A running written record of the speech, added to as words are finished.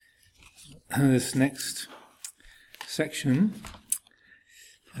This next section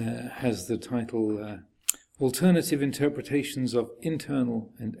has the title Alternative Interpretations of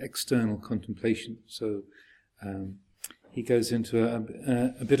Internal and External Contemplation. So he goes into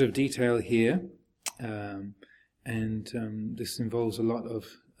a bit of detail here, and this involves a lot of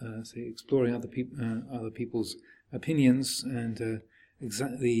exploring other people's opinions and the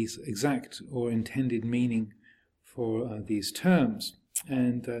exact or intended meaning for these terms.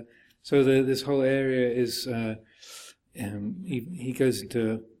 And so this whole area is, he goes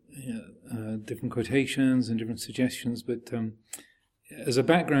into different quotations and different suggestions, but as a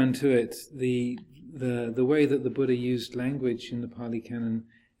background to it, the way that the Buddha used language in the Pali Canon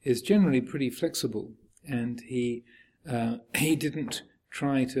is generally pretty flexible, and he didn't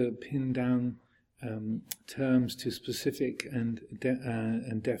try to pin down terms to specific and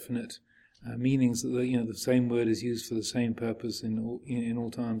definite meanings. That the same word is used for the same purpose in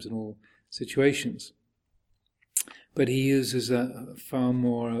all times and all situations. But he uses a far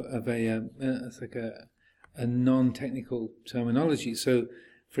more of a non-technical terminology. So,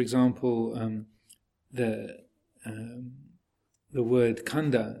 for example, the word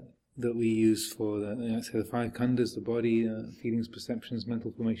khandha that we use for the five khandhas, the body, feelings, perceptions,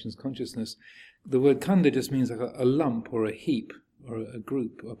 mental formations, consciousness. The word khandha just means like a lump or a heap or a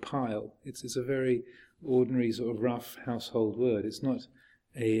group, a pile. It's a very ordinary sort of rough household word. It's not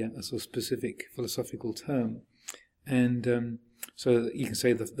a sort of specific philosophical term. And so you can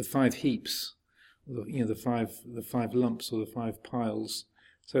say the five heaps, the five lumps or the five piles.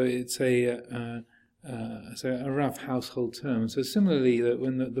 So it's a rough household term. So similarly, that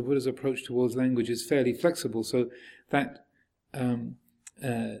when the Buddha's approach towards language is fairly flexible, so that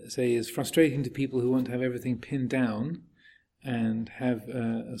is frustrating to people who want to have everything pinned down and have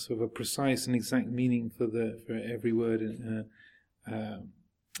a sort of a precise and exact meaning for every word in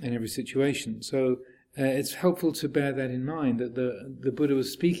every situation. So it's helpful to bear that in mind, that the Buddha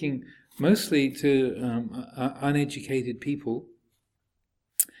was speaking mostly to uneducated people.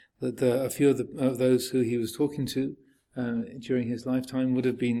 That a few of those who he was talking to during his lifetime would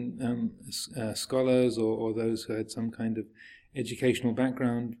have been scholars or those who had some kind of educational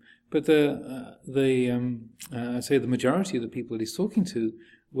background. But I'd say the majority of the people that he's talking to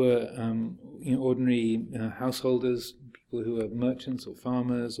were ordinary householders, people who were merchants or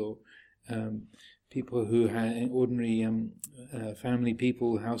farmers, or people who had ordinary family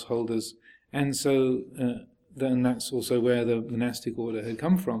people, householders. And so then that's also where the monastic order had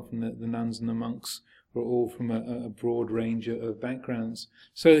come from the nuns and the monks were all from a broad range of backgrounds.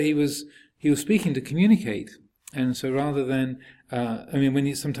 So he was speaking to communicate. And so rather than,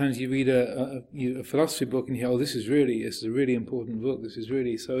 when sometimes you read a philosophy book and you hear, this is a really important book, this is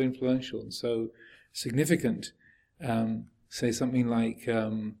really so influential and so significant. Say something like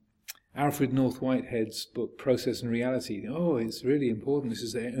Alfred North Whitehead's book, Process and Reality. Oh, it's really important. This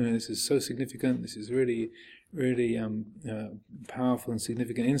is so significant. This is really, really powerful and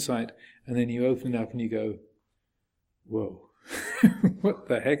significant insight. And then you open it up and you go, whoa. What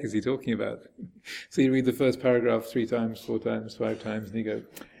the heck is he talking about? So you read the first paragraph 3 times, 4 times, 5 times, and you go,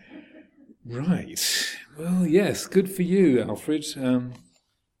 right, well, yes, good for you, Alfred.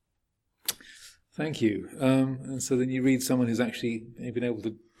 Thank you. And so then you read someone who's actually been able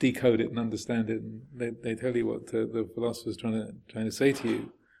to decode it and understand it, and they tell you what the philosopher's trying to say to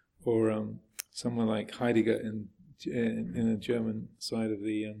you. Or someone like Heidegger in the German side of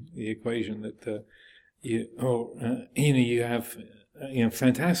the equation, that you have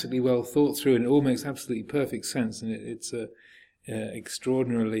fantastically well thought through, and it all makes absolutely perfect sense, and it's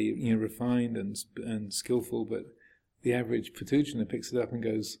extraordinarily refined and skillful. But the average Patuchana picks it up and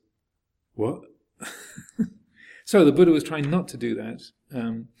goes, "What?" So the Buddha was trying not to do that,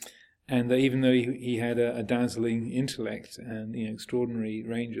 and even though he had a dazzling intellect and extraordinary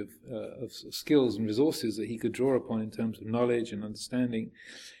range of skills and resources that he could draw upon in terms of knowledge and understanding,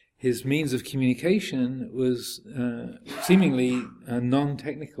 his means of communication was seemingly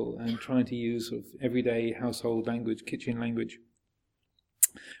non-technical and trying to use sort of everyday household language, kitchen language,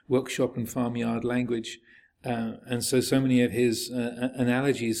 workshop and farmyard language. And so many of his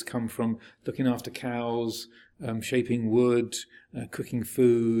analogies come from looking after cows, shaping wood, cooking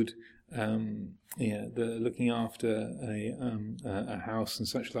food, looking after a house and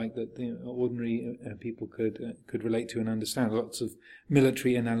such like, that ordinary people could relate to and understand. Lots of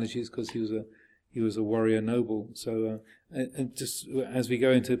military analogies, because he was a warrior noble. So just as we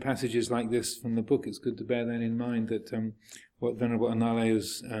go into passages like this from the book, it's good to bear that in mind, that what Venerable Analayo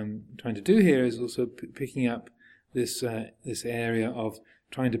is trying to do here is also picking up this area of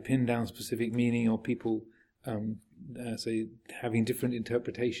trying to pin down specific meaning, or people say having different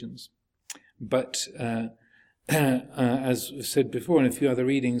interpretations. But as said before in a few other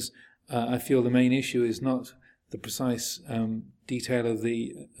readings, I feel the main issue is not the precise detail of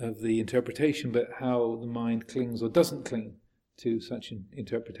the interpretation, but how the mind clings or doesn't cling to such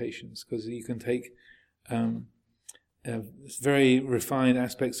interpretations. Because you can take very refined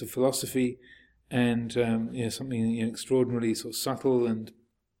aspects of philosophy and something extraordinarily sort of subtle and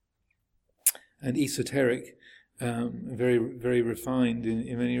esoteric, very very refined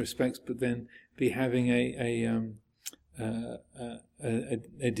in many respects, but then be having a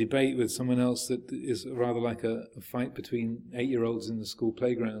debate with someone else that is rather like a fight between 8-year-olds in the school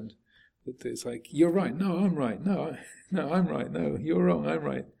playground. That it's like, you're right, no, I'm right, no, I'm right, no, you're wrong, I'm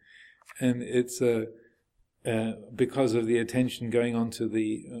right, and it's because of the attention going on to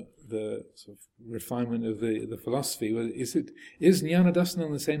the sort of refinement of the philosophy. Well, is Jnana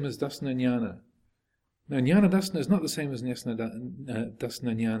Dasana the same as Dasana Jnana? No, Jnana Dasana is not the same as Dasana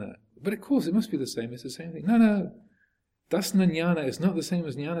Jnana. But of course it must be the same, it's the same thing. No. Dasana Jnana is not the same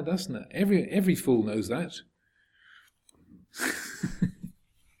as Jnana Dasana. Every fool knows that.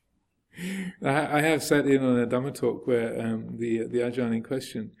 I have sat in on a Dhamma talk where the Ajahn in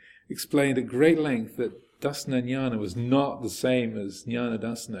question explained at great length that Dasana Jnana was not the same as Jnana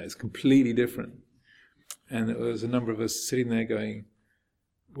Dasana. It's completely different. And there was a number of us sitting there going,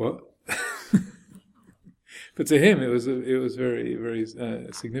 what? But to him it was very, very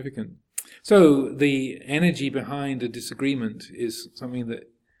significant. So the energy behind a disagreement is something that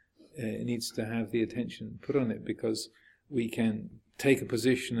needs to have the attention put on it, because we can take a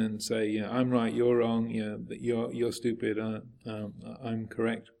position and say, I'm right, you're wrong, you're stupid, I'm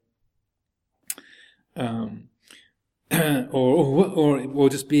correct, or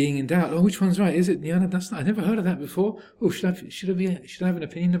just being in doubt. Oh, which one's right? Is it Jnana Dasana? I never heard of that before. Oh, should I have an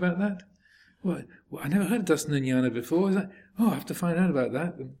opinion about that? Well, I never heard of Dasana Jnana before. Is that? Oh, I have to find out about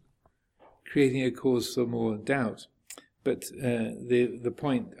that. And creating a cause for more doubt. But the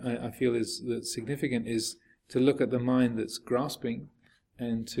point I feel is that significant is to look at the mind that's grasping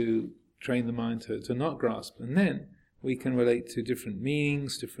and to train the mind to not grasp. And then we can relate to different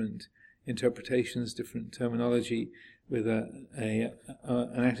meanings, different interpretations, different terminology with an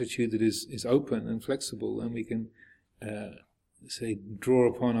attitude that is open and flexible, and we can draw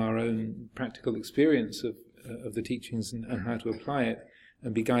upon our own practical experience of the teachings and how to apply it,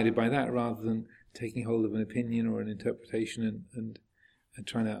 and be guided by that, rather than taking hold of an opinion or an interpretation and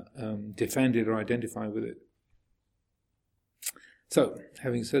trying to defend it or identify with it. So,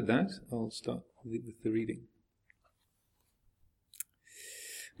 having said that, I'll start with the reading.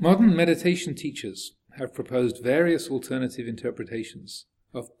 Modern meditation teachers have proposed various alternative interpretations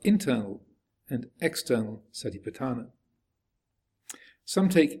of internal and external satipatthana. Some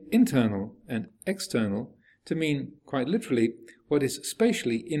take internal and external to mean, quite literally, what is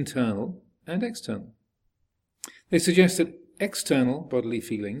spatially internal and external. They suggest that external bodily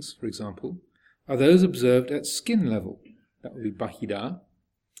feelings, for example, are those observed at skin level, that would be bahida,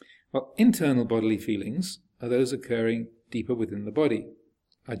 while internal bodily feelings are those occurring deeper within the body,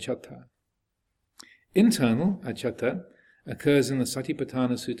 ajjhata. Internal, ajjhata, occurs in the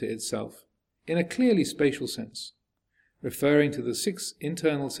Satipatthana Sutta itself in a clearly spatial sense, referring to the 6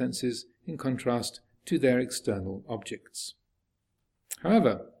 internal senses in contrast to their external objects.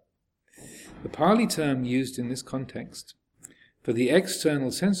 However, the Pali term used in this context for the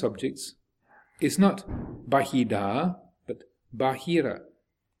external sense objects is not bahida, but bahira.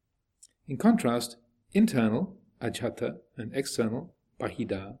 In contrast, internal, ajjhata, and external,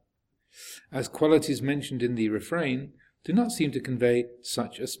 bahida, as qualities mentioned in the refrain, do not seem to convey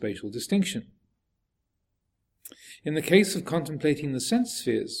such a spatial distinction. In the case of contemplating the sense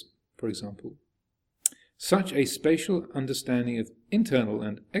spheres, for example, such a spatial understanding of internal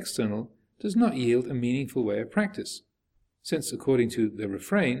and external does not yield a meaningful way of practice, since, according to the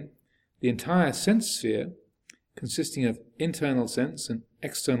refrain, the entire sense sphere, consisting of internal sense and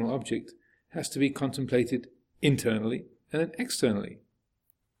external object, has to be contemplated internally and then externally.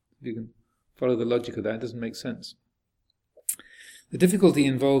 If you can follow the logic of that, it doesn't make sense. The difficulty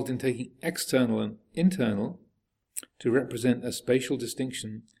involved in taking external and internal to represent a spatial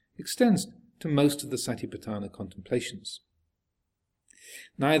distinction extends to most of the Satipatthana contemplations.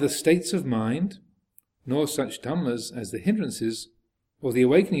 Neither states of mind, nor such dhammas as the hindrances or the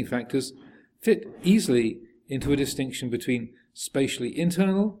awakening factors fit easily into a distinction between spatially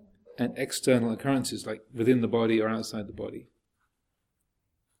internal and external occurrences, like within the body or outside the body.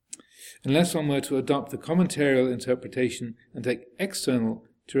 Unless one were to adopt the commentarial interpretation and take external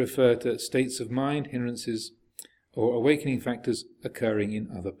to refer to states of mind, hindrances, or awakening factors occurring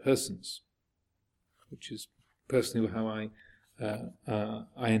in other persons, which is personally how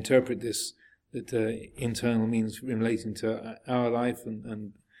I interpret this that internal means relating to our life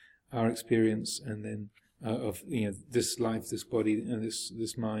and our experience, and then of this life, this body, and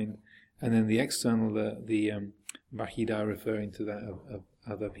this mind, and then the external, the Bahida, referring to that of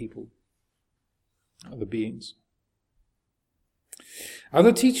other people, other beings.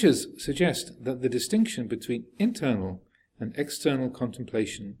 Other teachers suggest that the distinction between internal and external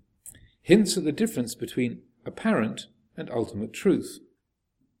contemplation hints at the difference between apparent and ultimate truth.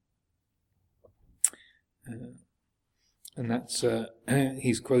 And that's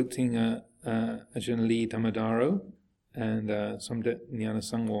he's quoting Ajahn Lee Dhammadharo and Samdet Jnana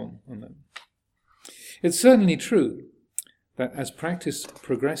Sangwon on that. It's certainly true that as practice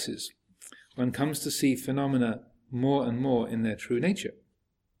progresses, one comes to see phenomena more and more in their true nature.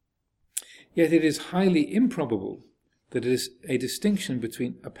 Yet it is highly improbable that a distinction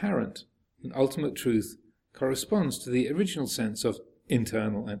between apparent and ultimate truth corresponds to the original sense of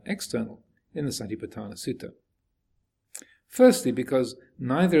internal and external in the Satipatthana Sutta. Firstly, because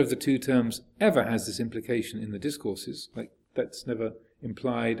neither of the two terms ever has this implication in the discourses, like that's never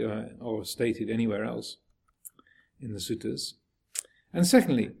implied or stated anywhere else in the suttas. And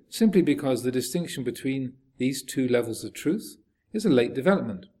secondly, simply because the distinction between these two levels of truth is a late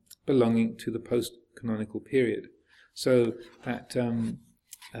development belonging to the post-canonical period. So that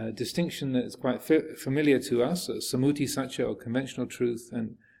distinction that is quite familiar to us, Sammuti Satcha or conventional truth,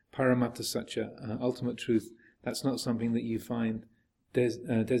 and Paramatta Satcha, ultimate truth, that's not something that you find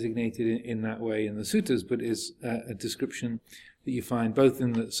designated in that way in the suttas, but is a description that you find both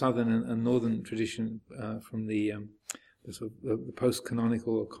in the southern and northern tradition from the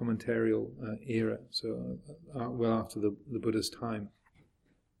post-canonical or commentarial era, so well after the Buddha's time.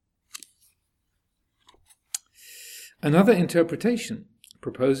 Another interpretation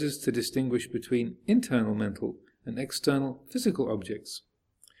proposes to distinguish between internal mental and external physical objects,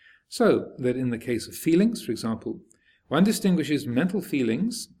 so that in the case of feelings, for example, one distinguishes mental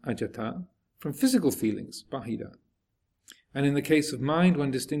feelings, ajata, from physical feelings, bahida. And in the case of mind,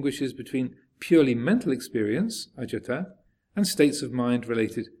 one distinguishes between purely mental experience, ajata, and states of mind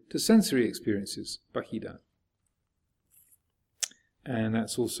related to sensory experiences, bahida. And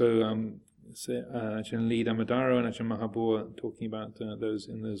that's also Ajahn Lee Dhammadharo and Ajahn Mahabua talking about those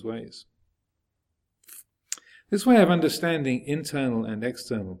in those ways. This way of understanding internal and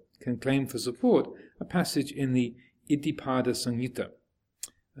external can claim for support a passage in the Iddhipada Samyutta.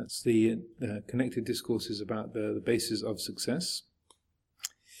 That's the connected discourses about the basis of success,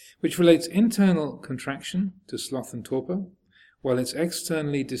 which relates internal contraction to sloth and torpor, while its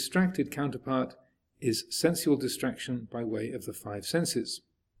externally distracted counterpart is sensual distraction by way of the five senses.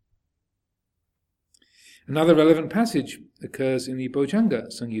 Another relevant passage occurs in the Bojjhanga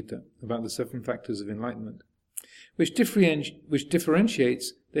Samyutta about the 7 factors of enlightenment, which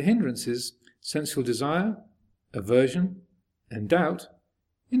differentiates the hindrances, sensual desire, aversion, and doubt,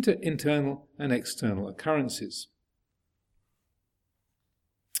 into internal and external occurrences.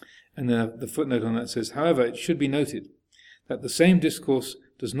 And the footnote on that says, however, it should be noted that the same discourse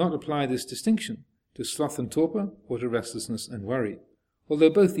does not apply this distinction to sloth and torpor or to restlessness and worry, although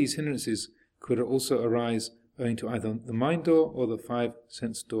both these hindrances could also arise owing to either the mind door or the 5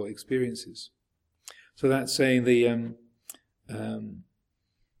 sense door experiences. So that's saying the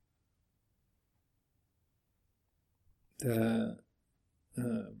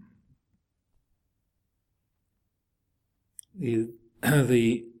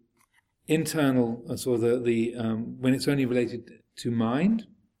internal, so the when it's only related to mind,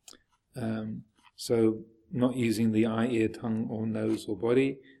 so not using the eye, ear, tongue, or nose or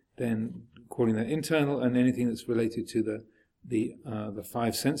body, then calling that internal, and anything that's related to the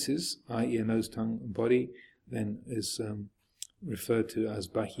 5 senses, eye, ear, nose, tongue, and body, then is referred to as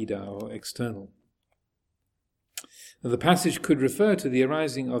bahida or external. Now, the passage could refer to the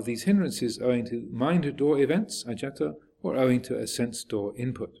arising of these hindrances owing to mind door events, ajata, or owing to a sense door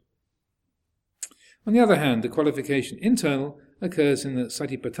input. On the other hand, the qualification internal occurs in the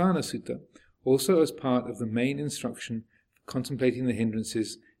Satipatthana Sutta, also as part of the main instruction for contemplating the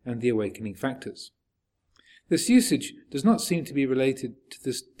hindrances and the awakening factors. This usage does not seem to be related to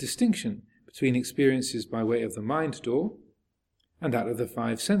this distinction between experiences by way of the mind door and that of the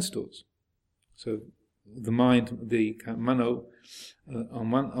 5 sense doors. So the mind, the mano,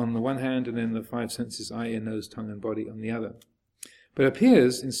 on the one hand, and then the 5 senses, eye, ear, nose, tongue, and body on the other. But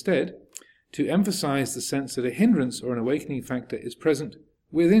appears, instead, to emphasize the sense that a hindrance or an awakening factor is present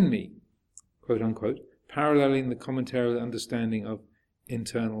within me, quote unquote, paralleling the commentarial understanding of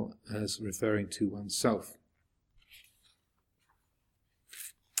internal as referring to oneself.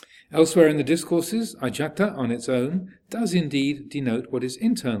 Elsewhere in the discourses, ajata on its own does indeed denote what is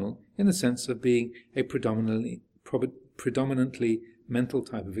internal in the sense of being a predominantly mental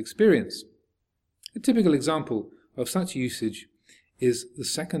type of experience. A typical example of such usage is the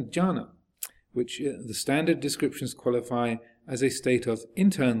second jhana, which the standard descriptions qualify as a state of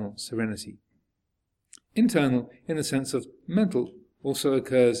internal serenity. Internal, in the sense of mental, also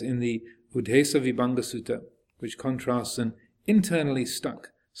occurs in the Uddhesa Vibhanga Sutta, which contrasts an internally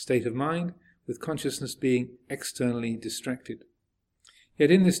stuck state of mind with consciousness being externally distracted.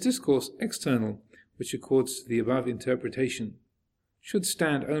 Yet in this discourse, external, which accords to the above interpretation, should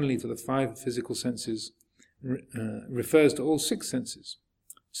stand only for the 5 physical senses, refers to all 6 senses.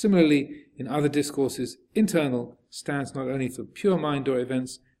 Similarly, in other discourses, internal stands not only for pure mind or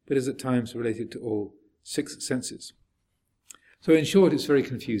events, but is at times related to all 6 senses. So in short, it's very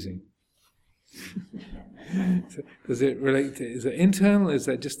confusing. Does it relate to, is it internal, is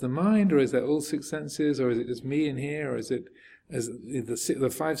that just the mind, or is that all 6 senses, or is it just me in here, or is it the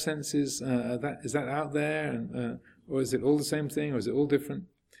 5 senses, is that out there, and, or is it all the same thing, or is it all different?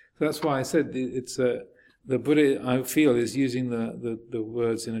 So that's why I said it's the Buddha, I feel, is using the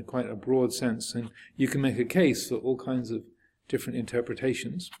words in quite a broad sense, and you can make a case for all kinds of different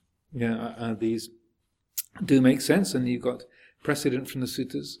interpretations. These do make sense, and you've got precedent from the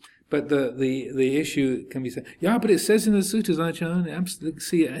suttas. But the issue can be said, yeah, but it says in the suttas,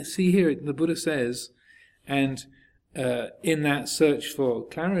 Ajahn, see here, the Buddha says, and in that search for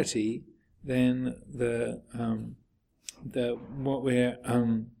clarity, then what we're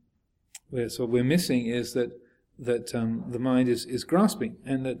missing is that the mind is grasping,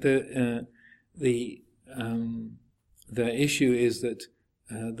 and that the issue is that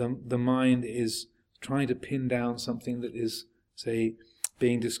the mind is trying to pin down something that is, say,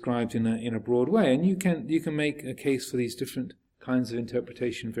 being described in a broad way, and you can make a case for these different kinds of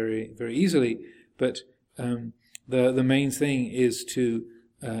interpretation very very easily. But the main thing is to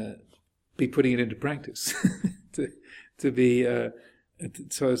be putting it into practice, to be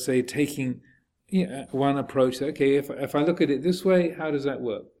so say taking one approach. That, okay, if I look at it this way, how does that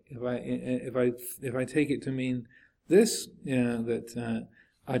work? If I take it to mean this, that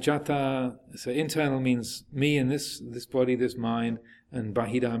ajata, so internal means me and this body, this mind, and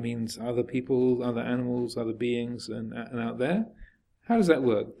bahira means other people, other animals, other beings, and out there. How does that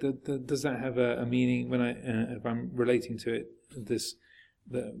work? Does that have a meaning when if I'm relating to it, the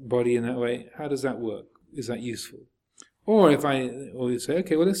body in that way? How does that work? Is that useful? Or you say,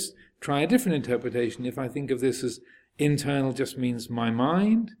 okay, well, let's try a different interpretation. If I think of this as internal just means my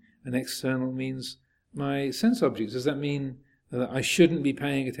mind, and external means my sense objects, does that mean that I shouldn't be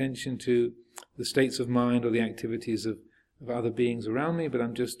paying attention to the states of mind or the activities of other beings around me, but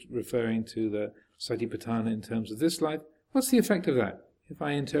I'm just referring to the Satipatthana in terms of this life? What's the effect of that? If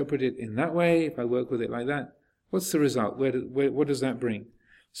I interpret it in that way, if I work with it like that, what's the result? What does that bring?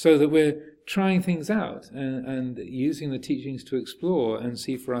 So that we're trying things out and using the teachings to explore and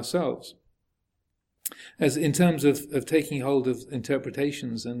see for ourselves. As in terms of taking hold of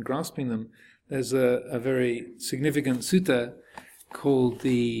interpretations and grasping them, there's a very significant sutta called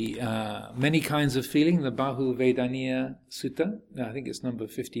the Many Kinds of Feeling, the Bahu Vedaniya Sutta. I think it's number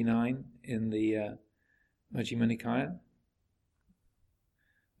 59 in the Majjhima Nikaya.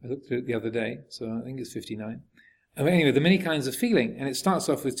 I looked at it the other day, so I think it's 59. Anyway, the Many Kinds of Feeling, and it starts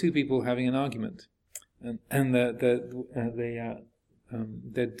off with 2 people having an argument, and they're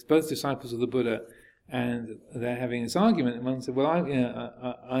both disciples of the Buddha, and they're having this argument. And one said, "Well,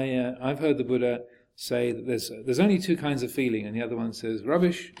 I've heard the Buddha say that there's only 2 kinds of feeling," and the other one says,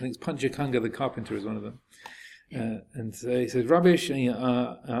 "Rubbish." I think it's Panchakanga, the carpenter, is one of them. And so he says, "Rubbish." And,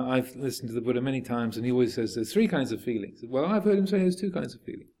 I've listened to the Buddha many times, and he always says there's 3 kinds of feeling. Said, well, I've heard him say there's 2 kinds of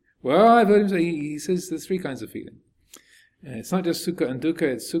feeling. Well, I've heard him say, he says there's 3 kinds of feeling. It's not just sukha and dukkha,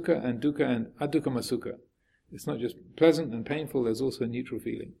 it's sukha and dukkha and adukkama sukha. It's not just pleasant and painful, there's also a neutral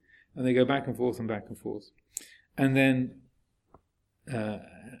feeling. And they go back and forth and back and forth. And then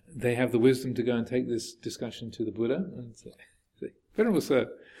they have the wisdom to go and take this discussion to the Buddha and say, "Venerable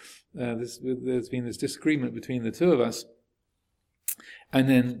Sir, there's been this disagreement between the 2 of us." And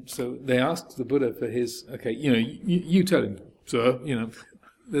then, so they asked the Buddha for his, okay, you tell him, sir,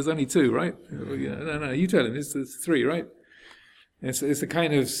 there's only 2, right? No, you tell him, it's 3, right? It's a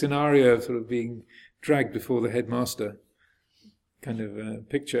kind of scenario of sort of being dragged before the headmaster kind of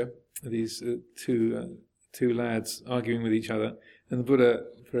picture, these two lads arguing with each other. And the Buddha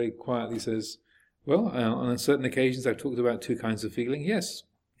very quietly says, "Well, on certain occasions I've talked about 2 kinds of feeling, yes.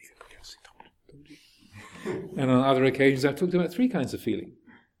 Yes, he told you. And on other occasions I've talked about 3 kinds of feeling.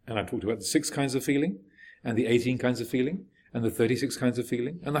 And I've talked about the 6 kinds of feeling, and the 18 kinds of feeling, and the 36 kinds of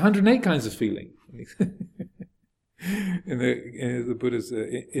feeling, and the 108 kinds of feeling. in the Buddha's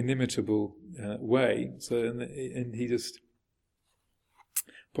inimitable way. So, and he just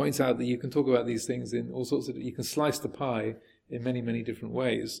points out that you can talk about these things in all sorts of. You can slice the pie in many, many different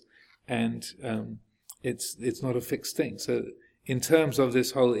ways, and it's not a fixed thing. So, in terms of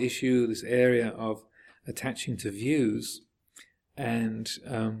this whole issue, this area of attaching to views, and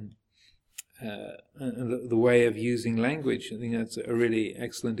the way of using language, I think that's a really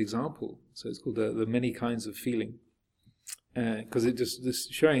excellent example. So it's called the many kinds of feeling, because it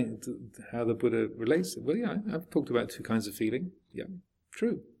just showing how the Buddha relates. Well, yeah, I've talked about 2 kinds of feeling. Yeah,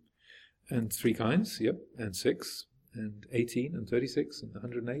 true. And 3 kinds. Yep. And 6 and 18 and 36 and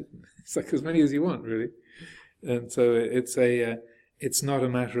 108. It's like as many as you want, really. And so it's not a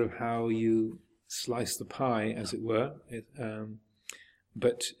matter of how you slice the pie, as it were.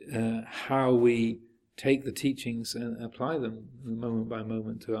 But how we take the teachings and apply them moment by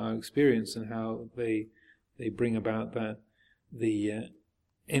moment to our experience, and how they bring about the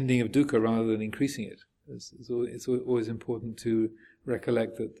ending of dukkha rather than increasing it. It's always important to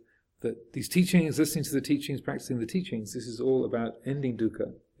recollect that these teachings, listening to the teachings, practicing the teachings, this is all about ending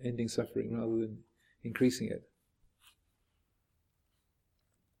dukkha, ending suffering rather than increasing it.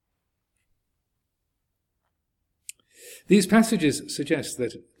 These passages suggest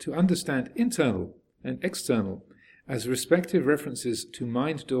that to understand internal and external as respective references to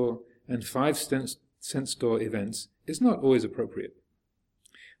mind door and 5 sense door events is not always appropriate.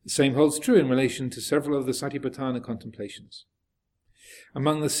 The same holds true in relation to several of the Satipatthana contemplations.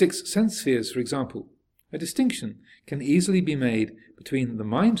 Among the 6 sense spheres, for example, a distinction can easily be made between the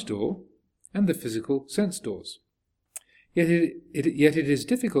mind door and the physical sense doors. Yet it is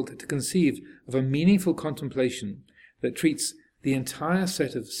difficult to conceive of a meaningful contemplation that treats the entire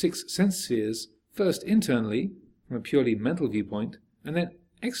set of 6 sense spheres first internally, from a purely mental viewpoint, and then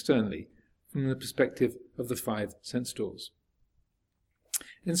externally, from the perspective of the 5 sense doors.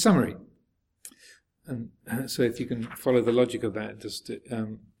 In summary, so if you can follow the logic of that,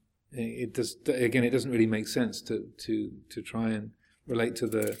 it doesn't really make sense to try and relate to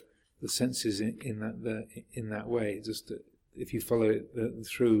the senses in that way. Just if you follow it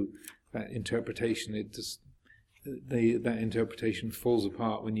through that interpretation, that interpretation falls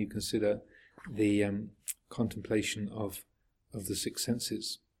apart when you consider the contemplation of the 6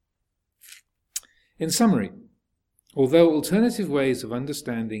 senses. In summary, although alternative ways of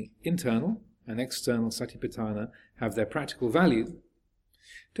understanding internal and external Satipatthana have their practical value,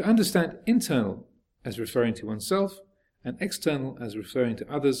 to understand internal as referring to oneself and external as referring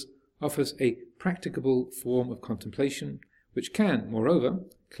to others offers a practicable form of contemplation which can, moreover,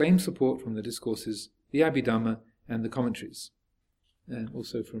 claim support from the discourses, the Abhidhamma, and the commentaries, and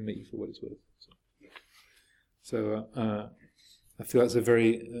also from me, for what it's worth. So I feel that's a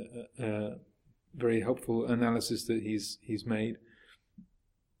very very helpful analysis that he's made.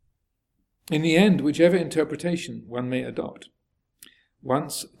 In the end, whichever interpretation one may adopt,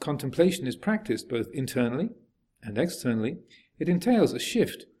 once contemplation is practiced both internally and externally, it entails a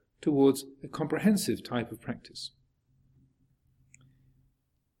shift towards a comprehensive type of practice.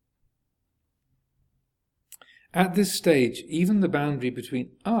 At this stage, even the boundary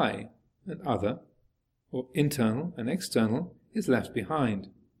between I and other, or internal and external, is left behind,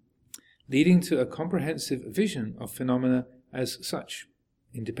 leading to a comprehensive vision of phenomena as such,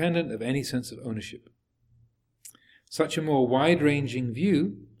 independent of any sense of ownership. Such a more wide-ranging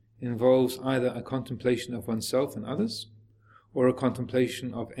view involves either a contemplation of oneself and others, or a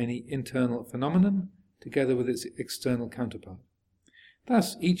contemplation of any internal phenomenon together with its external counterpart.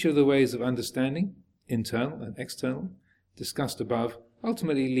 Thus, each of the ways of understanding, internal and external, discussed above,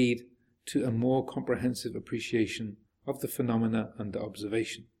 ultimately lead to a more comprehensive appreciation of the phenomena under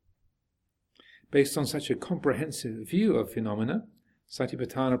observation. Based on such a comprehensive view of phenomena,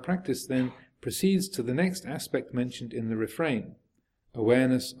 Satipatthana practice then proceeds to the next aspect mentioned in the refrain,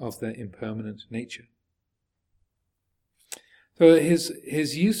 awareness of their impermanent nature. So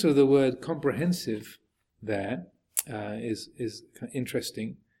his use of the word comprehensive there is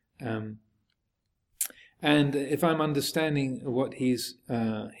interesting. And if I'm understanding what he's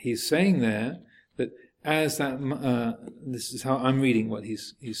saying there, that as that this is how I'm reading what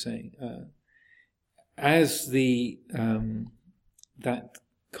he's saying. As the that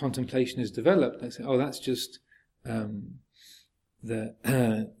contemplation is developed, I say, oh, that's just the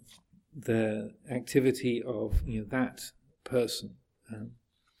activity of that person.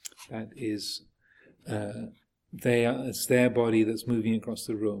 That is. It's their body that's moving across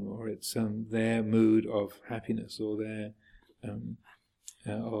the room, or it's their mood of happiness, or their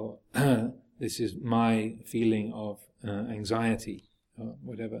this is my feeling of anxiety, or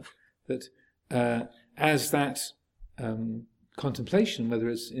whatever. That as that contemplation, whether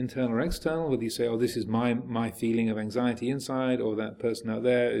it's internal or external, whether you say, oh, this is my feeling of anxiety inside, or that person out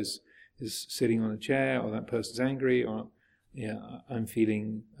there is sitting on a chair, or that person's angry, or I'm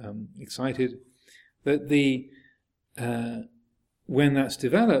feeling excited, that when that's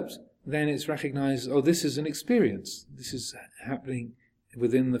developed, then it's recognized, oh, this is an experience. This is happening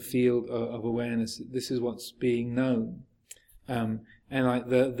within the field of awareness. This is what's being known. And like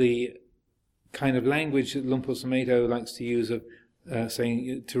the kind of language that Luang Por Sumedho likes to use of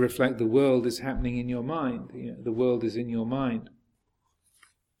saying to reflect the world is happening in your mind. The world is in your mind.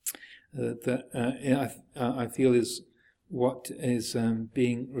 I feel is what is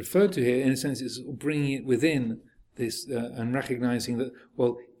being referred to here. In a sense, is bringing it within this and recognizing that,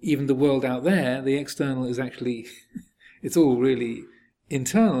 well, even the world out there, the external is actually, it's all really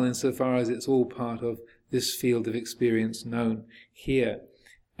internal insofar as it's all part of this field of experience known here.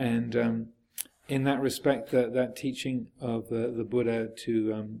 And in that respect, that teaching of the Buddha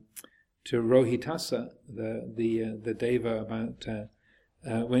to Rohitassa, the deva about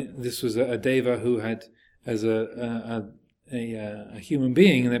when this was a deva who had, as a human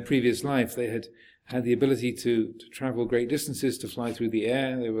being in their previous life, they had the ability to travel great distances, to fly through the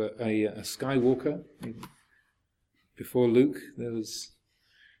air. They were a skywalker. Before Luke, there was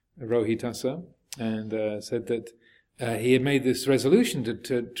a Rohitassa, and said that he had made this resolution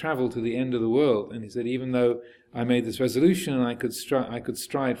to travel to the end of the world. And he said, even though I made this resolution and I could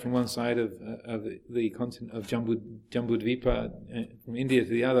stride from one side of the continent of Jambudvipa, from India to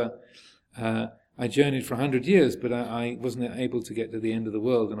the other, I journeyed for 100 years, but I wasn't able to get to the end of the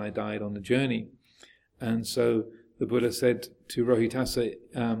world, and I died on the journey. And so the Buddha said to Rohitassa,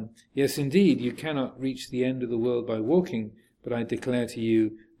 yes, indeed, you cannot reach the end of the world by walking, but I declare to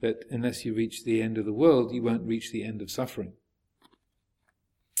you that unless you reach the end of the world, you won't reach the end of suffering.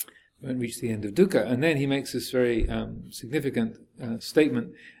 You won't reach the end of dukkha. And then he makes this very significant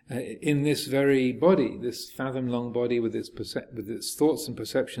statement. In this very body, this fathom-long body with its thoughts and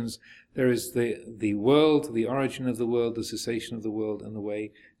perceptions, there is the world, the origin of the world, the cessation of the world, and the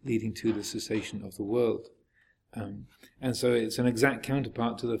way leading to the cessation of the world. And so it's an exact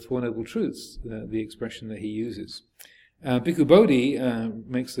counterpart to the Four Noble Truths, the expression that he uses. Bhikkhu Bodhi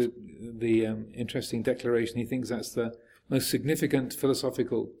makes the interesting declaration. He thinks that's the most significant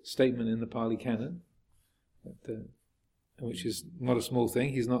philosophical statement in the Pali Canon, which is not a small thing.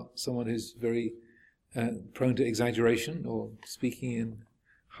 He's not someone who's very prone to exaggeration or speaking in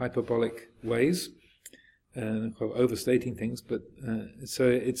hyperbolic ways, or overstating things. But so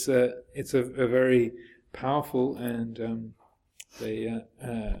it's a very powerful and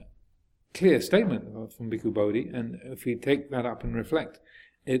clear statement from Bhikkhu Bodhi, and if we take that up and reflect,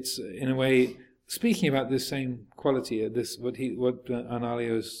 it's in a way speaking about this same quality, what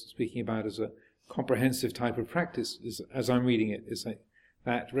Analayo is speaking about as a comprehensive type of practice, as I'm reading it, is like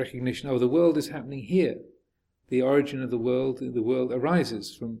that recognition, oh, the world is happening here. The origin of the world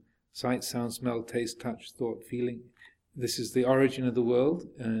arises from sight, sound, smell, taste, touch, thought, feeling. This is the origin of the world,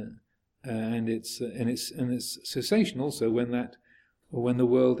 and its cessation also when the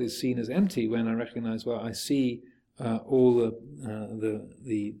world is seen as empty, when I recognize, well, I see all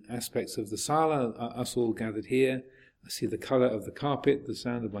the aspects of the sala, us all gathered here. I see the color of the carpet, the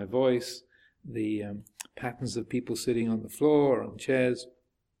sound of my voice, the patterns of people sitting on the floor or on chairs.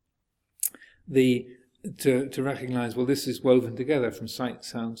 To recognize, well, this is woven together from sight,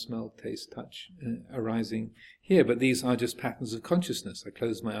 sound, smell, taste, touch, arising here. But these are just patterns of consciousness. I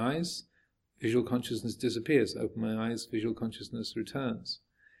close my eyes, visual consciousness disappears. Open my eyes, visual consciousness returns.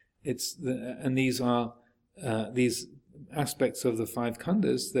 And these are these aspects of the five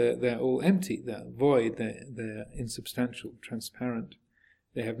khandhas. They're all empty. They're void. They're insubstantial, transparent.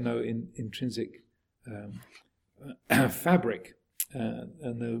 They have no intrinsic fabric,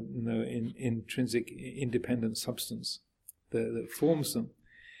 no intrinsic independent substance that forms them.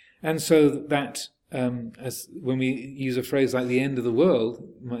 And so that. As when we use a phrase like the end of the world,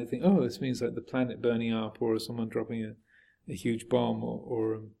 you might think, oh, this means like the planet burning up, or someone dropping a huge bomb,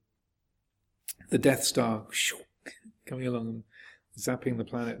 or the Death Star coming along and zapping the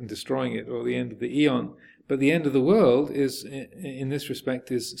planet and destroying it, or the end of the eon. But the end of the world is, in this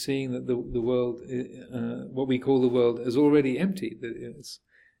respect, is seeing that the world, what we call the world, is already empty. That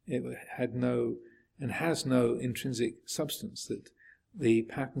it had no and has no intrinsic substance. That the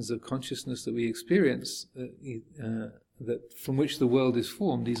patterns of consciousness that we experience, that from which the world is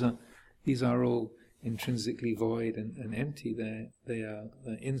formed, these are all intrinsically void and empty. They are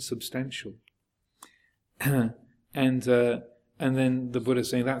insubstantial, and And then the Buddha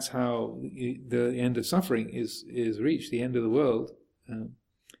saying that's how the end of suffering is reached, the end of the world.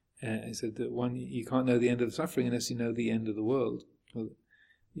 He said that you can't know the end of suffering unless you know the end of the world,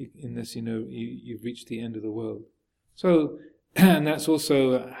 unless you know you've reached the end of the world. So, and that's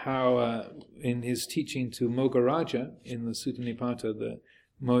also how in his teaching to Moggaraja in the Sutta Nipata, the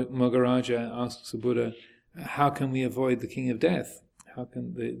Moggaraja asks the Buddha, how can we avoid the king of death? How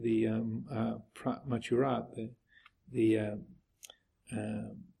can the Machurat, the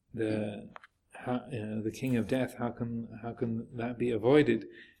king of death, how can that be avoided?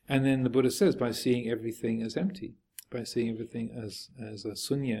 And then the Buddha says, by seeing everything as empty, by seeing everything as a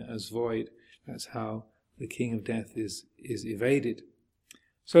sunya, as void. That's how the king of death is evaded.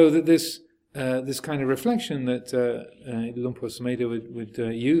 So that this kind of reflection that Luang Por Sumedho would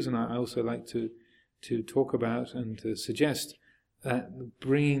use, and I also like to talk about and to suggest, that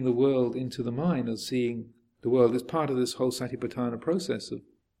bringing the world into the mind, of seeing the world as part of this whole Satipatthana process of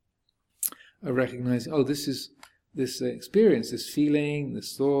recognizing, this experience, this feeling,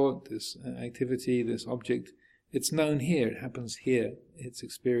 this thought, this activity, this object, it's known here, it happens here, it's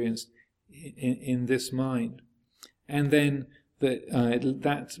experienced in this mind. And then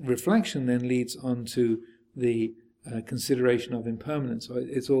that reflection then leads on to the consideration of impermanence. So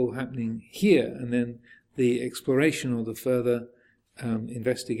it's all happening here, and then the exploration or the further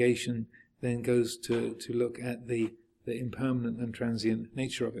investigation then goes to look at the impermanent and transient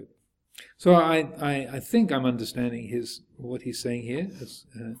nature of it. So I think I'm understanding what he's saying here as,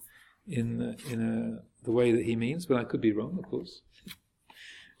 in the way that he means, but I could be wrong, of course.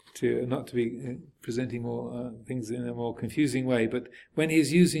 Not to be presenting more things in a more confusing way, but when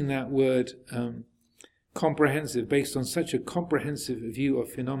he's using that word comprehensive, based on such a comprehensive view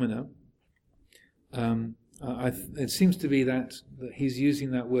of phenomena, it seems to be that he's using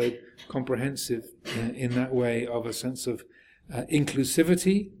that word comprehensive in that way of a sense of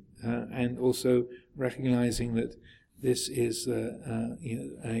inclusivity, and also recognizing that this is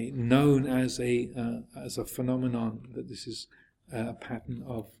known as a phenomenon, that this is a pattern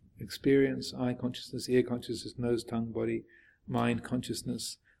of experience, eye consciousness, ear consciousness, nose, tongue, body, mind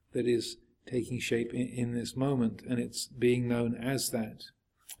consciousness that is taking shape in this moment, and it's being known as that.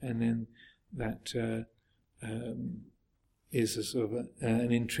 And then that is a sort of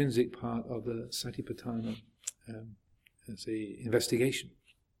an intrinsic part of the Satipatthana as a investigation.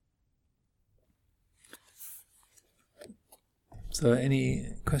 So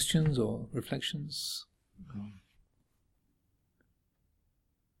any questions or reflections?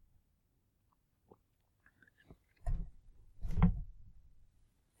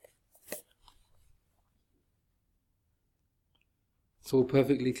 It's all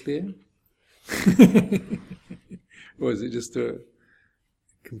perfectly clear? Or is it just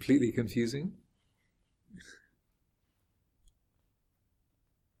completely confusing?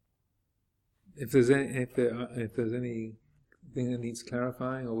 If there's anything that needs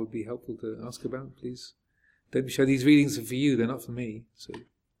clarifying or would be helpful to ask about, please don't be shy. These readings are for you, they're not for me. So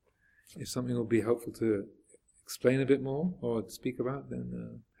if something will be helpful to explain a bit more or speak about,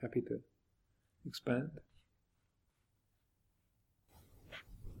 then happy to expand.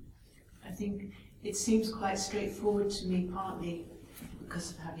 I think it seems quite straightforward to me, partly because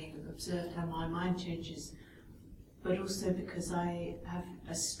of having observed how my mind changes, but also because I have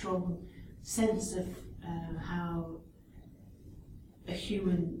a strong sense of how a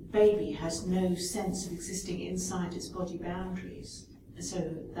human baby has no sense of existing inside its body boundaries.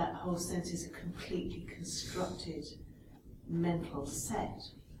 So that whole sense is a completely constructed mental set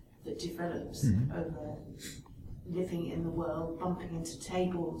that develops over living in the world, bumping into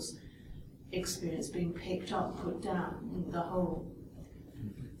tables, experience being picked up, put down, the whole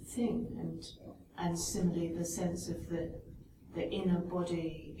thing. And similarly the sense of the inner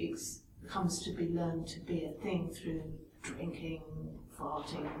body comes to be learned to be a thing through drinking,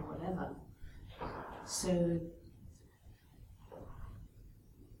 farting, whatever. So,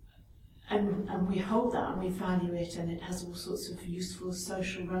 and we hold that and we value it, and it has all sorts of useful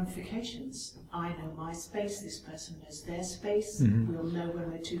social ramifications. I know my space, this person knows their space, we'll know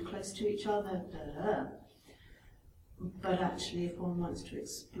when we're too close to each other, But actually, if one wants to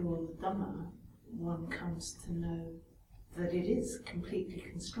explore the Dhamma, one comes to know that it is completely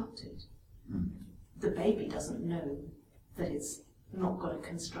constructed. The baby doesn't know that it's not got a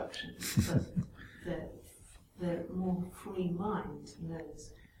construction, but the more free mind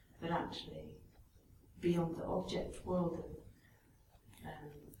knows that actually, beyond the object world of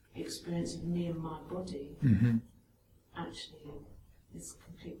experience of me and my body, actually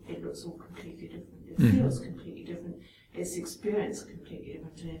it looks all completely different. It feels completely different. Its experience completely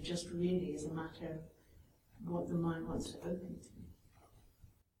different, and it just really is a matter what the mind wants to open to.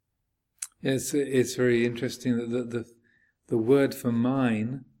 Yes, it's very interesting that the word for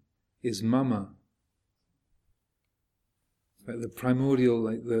mine is mama. Like the primordial,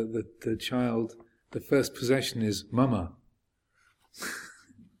 like the child, the first possession is mama.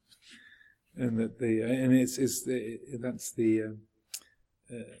 And that's the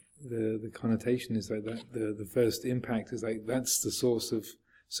connotation is like that. The first impact is like that's the source of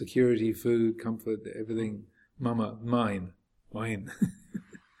security, food, comfort, everything. Mama, mine.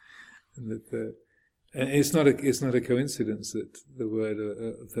 And that it's not a coincidence that the word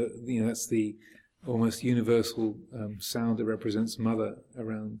that's the almost universal sound that represents mother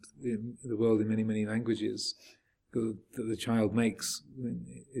around the world in many languages that the child makes when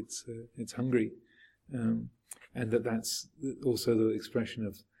it's hungry, and that's also the expression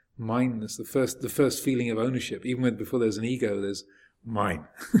of mineness. The first feeling of ownership, even when before there's an ego, there's mine,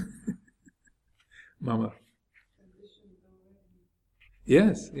 mama.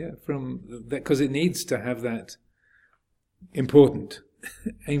 Yes, yeah, from that, because it needs to have that important.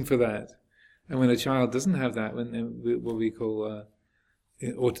 Aim for that. And when a child doesn't have that, when what we call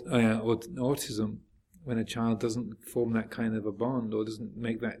autism, when a child doesn't form that kind of a bond or doesn't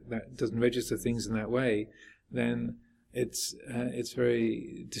make that doesn't register things in that way, then it's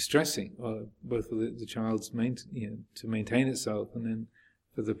very distressing, both for the child's to maintain itself, and then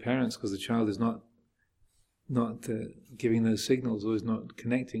for the parents, because the child is not giving those signals, or is not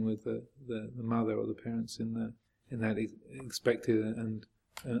connecting with the mother or the parents in that expected and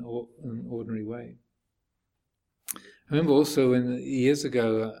an ordinary way. I remember also years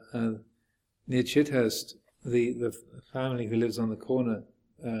ago near Chithurst, the family who lives on the corner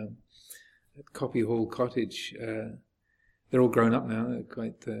at Copy Hall Cottage, they're all grown up now,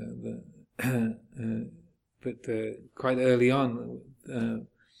 quite but quite early on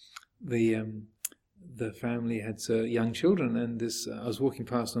the family had young children, and I was walking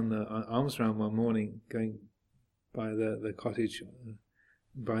past on the Alms Round one morning, going by the cottage,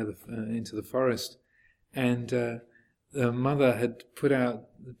 into the forest, and the mother had put out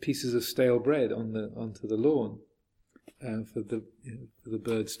pieces of stale bread onto the lawn for the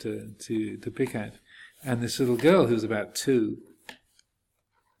birds to pick at, and this little girl who was about 2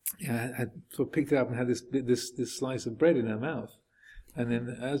 had sort of picked it up and had this slice of bread in her mouth. And then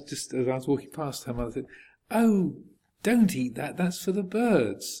as I was walking past, her mother said, "Oh, don't eat that, that's for the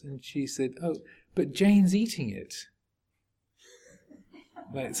birds." And she said, "Oh, but Jane's eating it."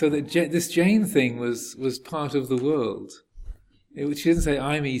 Like, so that this Jane thing was part of the world. She didn't say,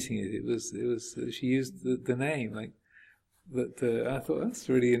 "I'm eating it." It was she used the name, like that. I thought that's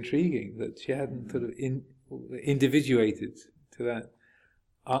really intriguing, that she hadn't sort of individuated to that.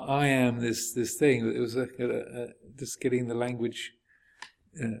 I am this thing. It was like just getting the language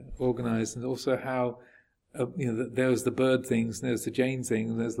organised, and also how there was the bird things, and there's the Jane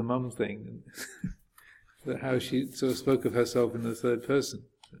thing, and there's the mum thing, and how she sort of spoke of herself in the third person.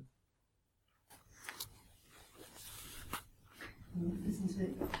 Isn't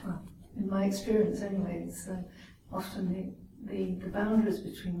it? Well, in my experience, anyway, it's often the boundaries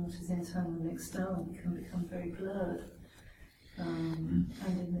between what is internal and external can become very blurred, and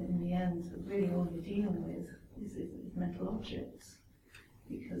in the end, really all you're dealing with is mental objects.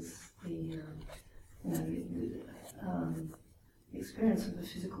 Because the experience of the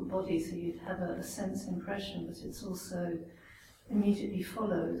physical body, so you'd have a sense impression, but it's also immediately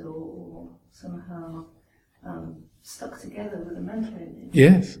followed or somehow stuck together with a mental image.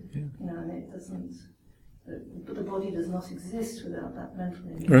 Yes. Yeah. And it doesn't. But the body does not exist without that mental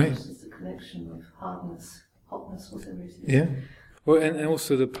image. Right. It's a collection of hotness, whatever it is. Yeah. Well, and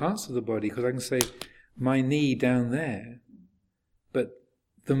also the parts of the body, because I can say my knee down there, but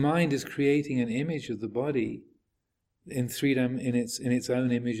the mind is creating an image of the body in its own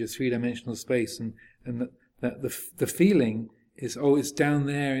image of 3-dimensional space, and that the feeling is, it's down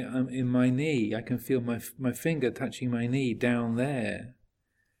there in my knee. I can feel my finger touching my knee down there,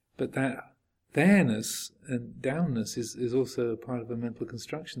 but that there-ness and downness is also a part of a mental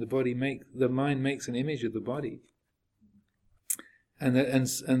construction. The mind makes an image of the body, and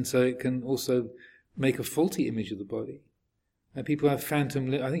so it can also make a faulty image of the body. And people have phantom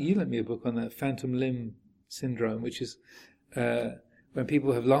limb. I think you lent me a book on that, phantom limb syndrome, which is when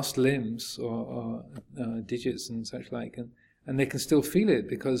people have lost limbs or digits and such like, and they can still feel it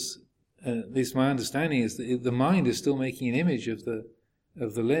because, at least my understanding is that the mind is still making an image of the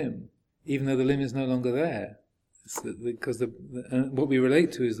limb, even though the limb is no longer there. Because what we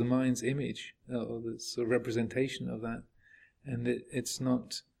relate to is the mind's image, or the sort of representation of that, and it's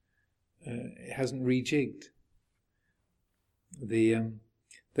not, it hasn't rejigged. The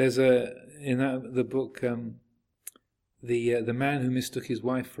There's the book, the Man Who Mistook His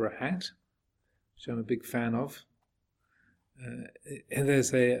Wife for a Hat, which I'm a big fan of. And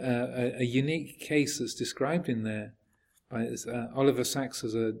there's a unique case that's described in there by Oliver Sacks,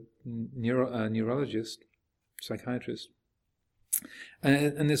 as a neurologist, psychiatrist.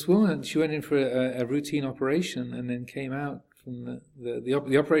 And this woman, she went in for a routine operation and then came out from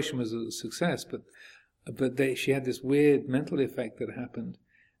the operation was a success, but she had this weird mental effect that happened,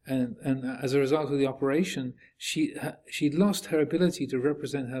 and as a result of the operation, she'd lost her ability to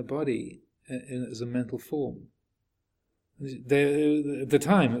represent her body as a mental form. At the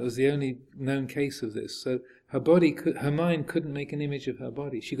time, it was the only known case of this. So her mind couldn't make an image of her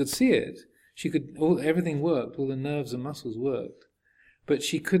body. She could see it. Everything worked. All the nerves and muscles worked, but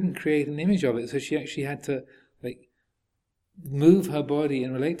she couldn't create an image of it. So she actually had to move her body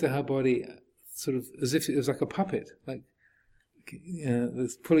and relate to her body, sort of as if it was like a puppet,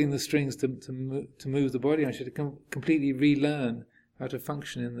 pulling the strings to move the body. I should completely relearn how to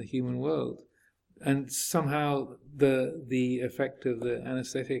function in the human world. And somehow the effect of the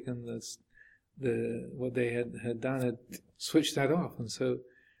anesthetic and what they had done had switched that off, and so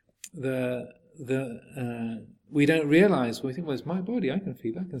we don't realize. We think, well, it's my body. I can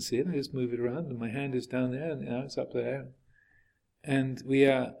feel it. I can see it. I just move it around, and my hand is down there, and it's up there. And we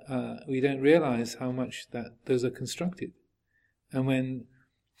don't realize how much that those are constructed. And when,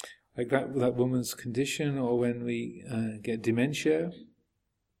 like that woman's condition, or when we get dementia,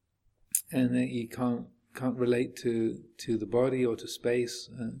 and that you can't relate to the body or to space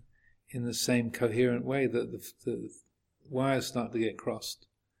in the same coherent way, that the wires start to get crossed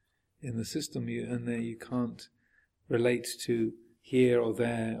in the system, and then you can't relate to here or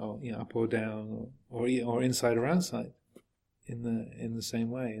there, or up or down, or inside or outside in the same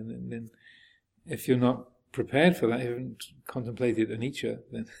way. And then if you're not prepared for that, you haven't contemplated anicca,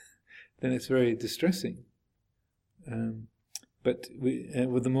 then it's very distressing. But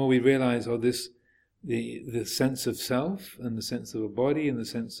the more we realize, the sense of self and the sense of a body and the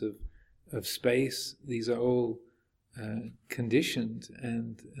sense of space, these are all conditioned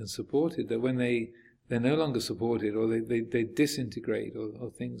and supported, that when they're no longer supported, or they disintegrate,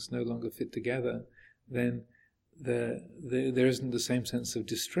 or things no longer fit together, then there isn't the same sense of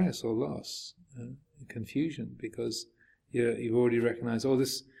distress or loss, confusion, because you've already recognized,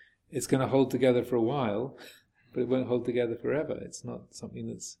 it's going to hold together for a while, but it won't hold together forever. It's not something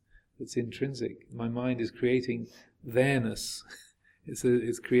that's intrinsic. My mind is creating there-ness.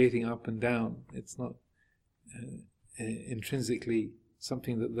 It's creating up and down. It's not intrinsically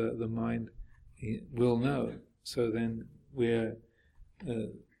something that the mind will know. So then we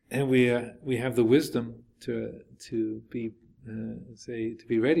have the wisdom to be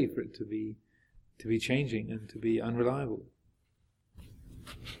ready for it to be changing and to be unreliable.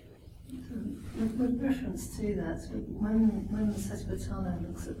 With reference to that, when Satipatthana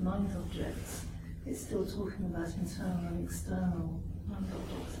looks at mind objects, it's still talking about internal and external mind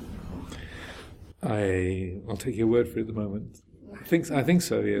objects. I'll take your word for it at the moment. I think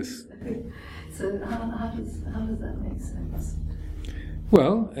so, yes. So how does that make sense?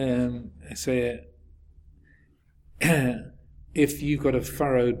 Well, say if you've got a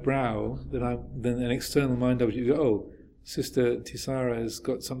furrowed brow, then an external mind object, you go, oh, Sister Tisara has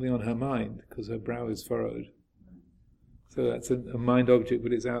got something on her mind because her brow is furrowed. So that's a mind object,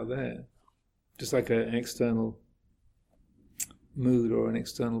 but it's out there. Just like an external mood or an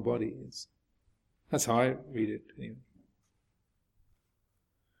external body. That's how I read it, anyway.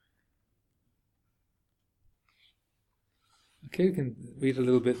 Okay, we can read a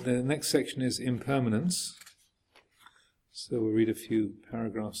little bit. The next section is impermanence. So we'll read a few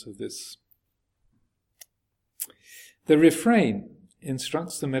paragraphs of this. The refrain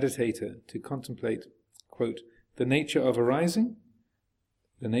instructs the meditator to contemplate, quote, the nature of arising,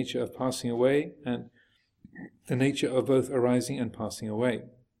 the nature of passing away, and the nature of both arising and passing away,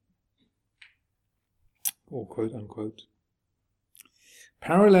 or quote unquote.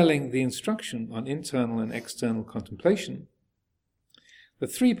 Paralleling the instruction on internal and external contemplation, the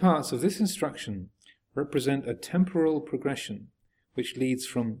three parts of this instruction represent a temporal progression which leads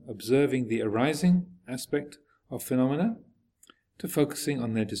from observing the arising aspect of phenomena to focusing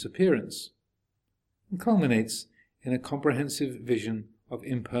on their disappearance, and culminates in a comprehensive vision of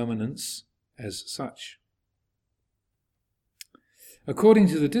impermanence as such. According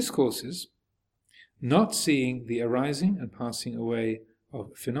to the discourses, not seeing the arising and passing away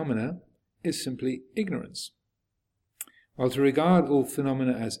of phenomena is simply ignorance, while to regard all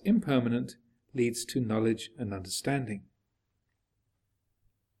phenomena as impermanent leads to knowledge and understanding.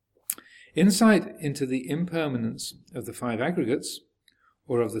 Insight into the impermanence of the five aggregates,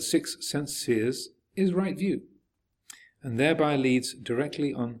 or of the 6 sense spheres is right view, and thereby leads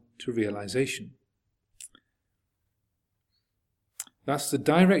directly on to realization. Thus, the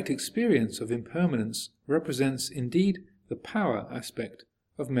direct experience of impermanence represents indeed the power aspect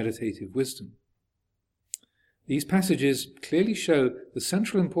of meditative wisdom. These passages clearly show the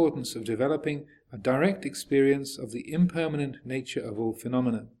central importance of developing a direct experience of the impermanent nature of all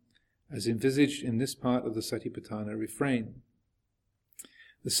phenomena, as envisaged in this part of the Satipatthana refrain.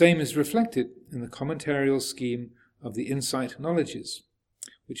 The same is reflected in the commentarial scheme of the Insight Knowledges,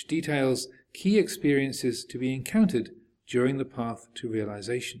 which details key experiences to be encountered during the path to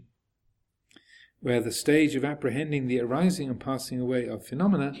realization, where the stage of apprehending the arising and passing away of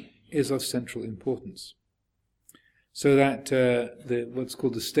phenomena is of central importance. So that what's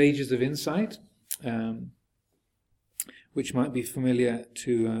called the stages of insight, which might be familiar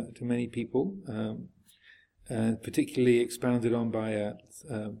to many people, particularly expounded on by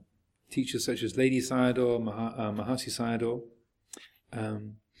teachers such as Lady Sayadaw, Mahasi Sayadaw,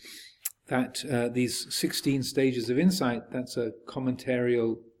 that these 16 stages of insight, that's a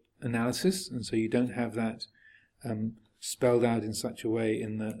commentarial analysis, and so you don't have that spelled out in such a way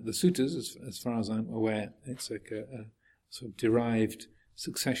in the suttas, as far as I'm aware. It's like a sort of derived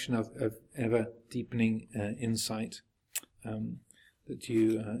succession of ever deepening insight that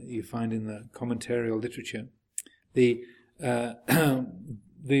you find in the commentarial literature.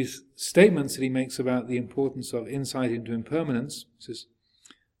 These statements that he makes about the importance of insight into impermanence, says,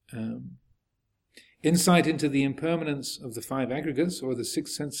 insight into the impermanence of the 5 aggregates or the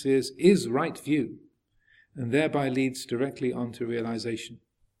 6 sense spheres is right view, and thereby leads directly on to realization.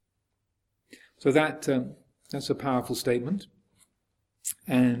 So that's a powerful statement,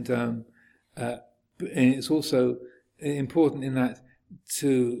 and it's also important in that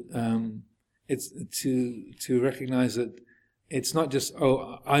to recognize that it's not just,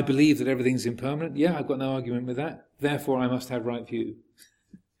 I believe that everything's impermanent. Yeah, I've got no argument with that. Therefore, I must have right view.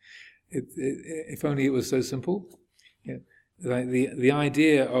 If only it was so simple. Yeah. Like the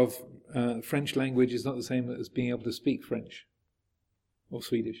idea of French language is not the same as being able to speak French, or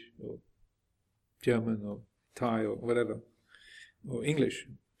Swedish, or German, or Thai, or whatever, or English.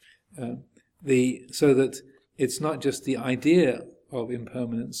 So that it's not just the idea of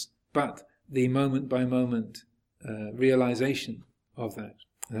impermanence, but the moment-by-moment realization of that.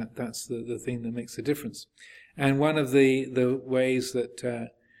 That's the thing that makes the difference. And one of the ways that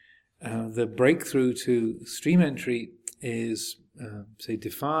the breakthrough to stream entry is, say,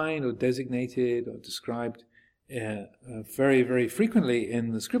 defined or designated or described very, very frequently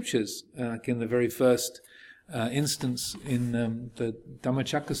in the scriptures, like in the very first instance in the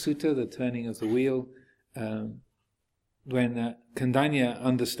Dhammacakka Sutta, the turning of the wheel, when Kandanya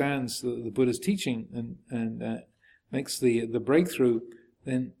understands the Buddha's teaching and makes the breakthrough,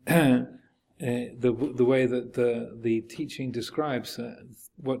 then the way that the teaching describes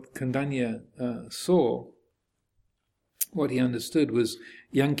what Kandanya saw, what he understood was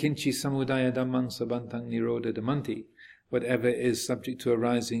yang kinchi samudaya dhammang sabantang nirodha dhamanti. Whatever is subject to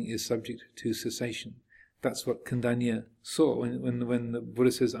arising is subject to cessation. That's what Kandanya saw. When the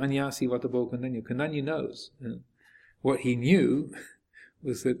Buddha says anyasi vatabo Kandanya, Kandanya knows. What he knew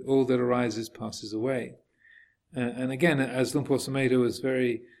was that all that arises passes away. And again, as Luang Por Sumedho was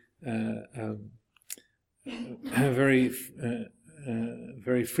very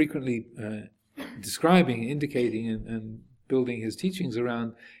frequently describing, indicating, and building his teachings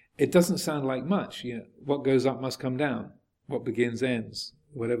around, it doesn't sound like much. You know, what goes up must come down. What begins ends.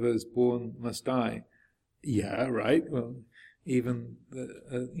 Whatever is born must die. Yeah, right. Well, even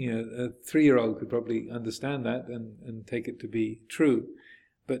a 3-year-old could probably understand that and take it to be true.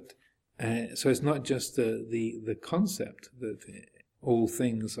 But so it's not just the concept that all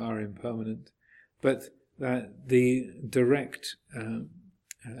things are impermanent, but that the direct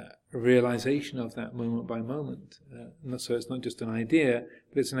realization of that moment by moment. So it's not just an idea,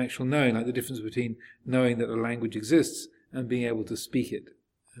 but it's an actual knowing, like the difference between knowing that a language exists and being able to speak it.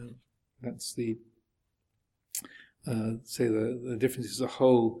 That's the the difference is a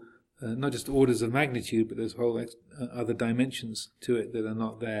whole, not just orders of magnitude, but there's whole other dimensions to it that are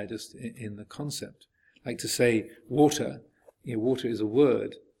not there just in the concept. Like to say water, water is a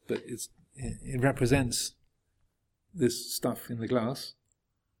word, but it represents this stuff in the glass.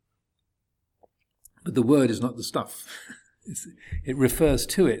 But the word is not the stuff. It refers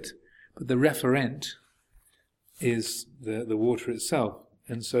to it, but the referent is the water itself.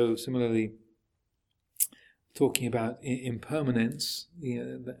 And so similarly, talking about impermanence,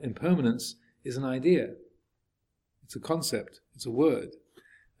 the impermanence is an idea. It's a concept. It's a word.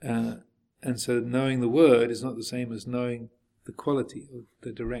 And so knowing the word is not the same as knowing the quality, of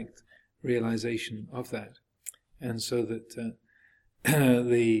the direct realization of that. And so that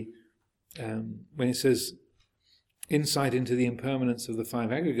when it says insight into the impermanence of the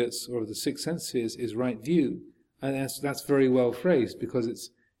five aggregates or of the six sense spheres is right view, and that's very well phrased, because it's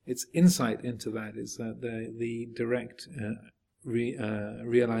insight into that, is that the direct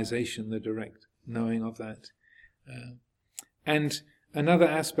realization, the direct knowing of that. And another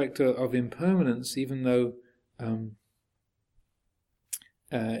aspect of impermanence, even though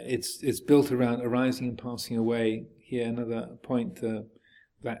it's built around arising and passing away, here another point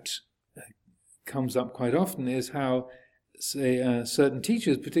that comes up quite often is how, say, certain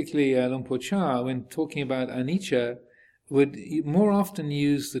teachers, particularly Luang Por Chah, when talking about anicca, would more often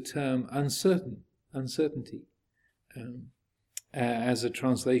use the term uncertainty, as a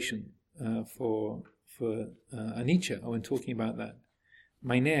translation for anicca, when talking about that.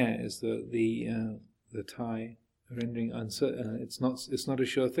 Mainer is the Thai rendering uncertain. It's not a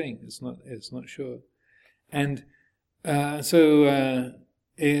sure thing. It's not sure, and so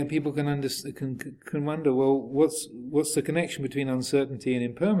people can wonder, well, what's the connection between uncertainty and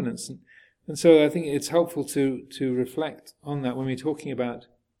impermanence? And so I think it's helpful to reflect on that when we're talking about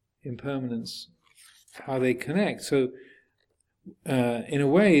impermanence, how they connect. So in a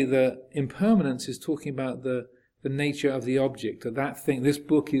way, the impermanence is talking about the nature of the object, of that thing. This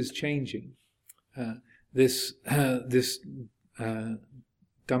book is changing. This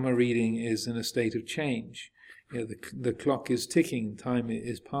Dhamma reading is in a state of change. The clock is ticking, time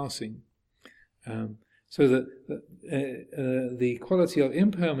is passing. So that the quality of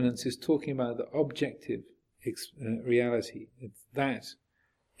impermanence is talking about the objective reality. That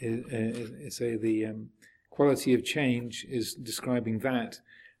is the quality of change is describing that.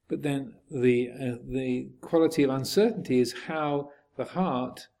 But then the quality of uncertainty is how the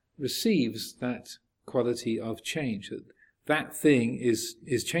heart receives that quality of change. That thing is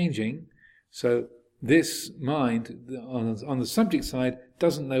changing. So this mind, on the subject side,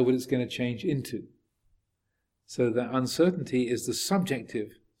 doesn't know what it's going to change into. So that uncertainty is the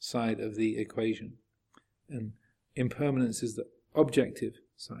subjective side of the equation, and impermanence is the objective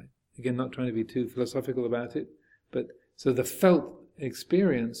side. Again, not trying to be too philosophical about it, but so the felt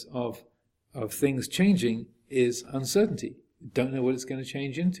experience of things changing is uncertainty. We don't know what it's going to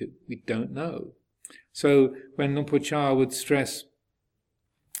change into. We don't know. So when Luang Por Chah would stress,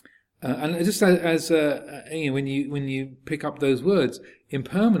 and just as when you pick up those words,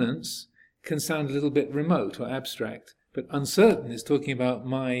 impermanence can sound a little bit remote or abstract, but uncertain is talking about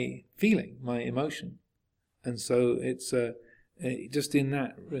my feeling, my emotion, and so it's just in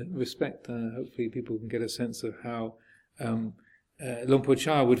that respect. Hopefully, people can get a sense of how Luang Por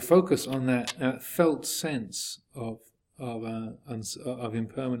Chah would focus on that felt sense of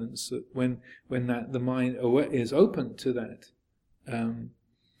impermanence. That when the mind is open to that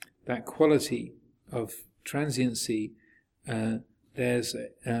quality of transiency, there's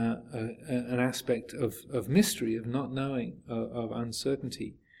an aspect of mystery, of not knowing, of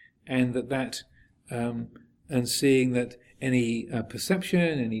uncertainty, and and seeing that any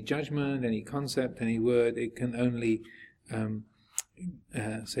perception, any judgment, any concept, any word, it can only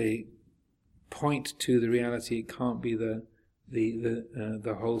say point to the reality. It can't be the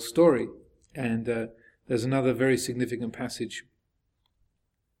whole story. And there's another very significant passage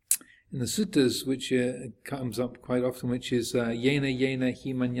in the suttas which comes up quite often, which is yena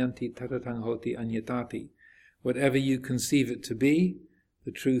hi manyanti tatatang hoti anyatati. Whatever you conceive it to be,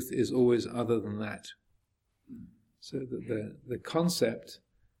 the truth is always other than that. So that the concept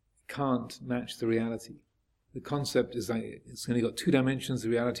can't match the reality. The concept is like it's only got two dimensions. The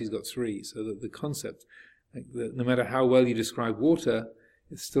reality's got three. So that the concept, no matter how well you describe water,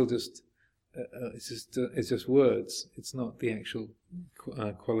 it's still just it's just words. It's not the actual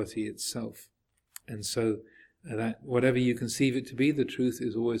quality itself. And so that whatever you conceive it to be, the truth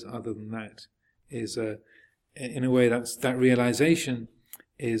is always other than that. Is in a way that realization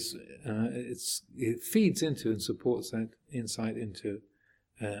is it feeds into and supports that insight into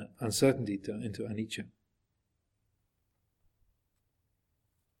uncertainty, into anicca.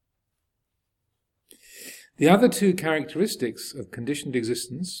 The other two characteristics of conditioned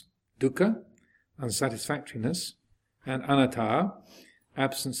existence, dukkha, unsatisfactoriness, and anatta,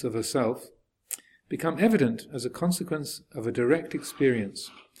 absence of a self, become evident as a consequence of a direct experience,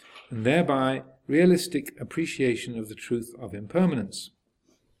 and thereby realistic appreciation of the truth of impermanence.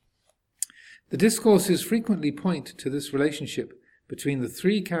 The discourses frequently point to this relationship between the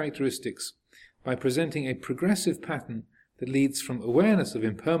three characteristics by presenting a progressive pattern that leads from awareness of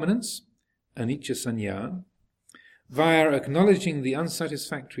impermanence, anicca sanya, via acknowledging the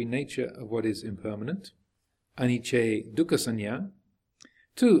unsatisfactory nature of what is impermanent, anicce dukkha sanya,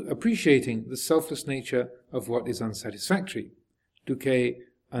 to appreciating the selfless nature of what is unsatisfactory, dukkha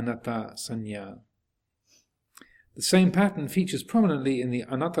anatta sanya. The same pattern features prominently in the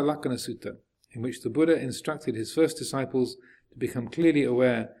Anatta Lakkhana Sutta, in which the Buddha instructed his first disciples to become clearly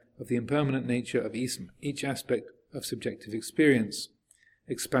aware of the impermanent nature of each aspect of subjective experience,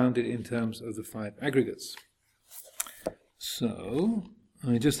 expounded in terms of the 5 aggregates. So,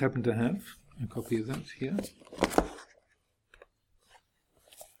 I just happen to have a copy of that here.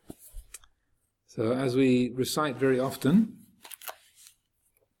 So, as we recite very often,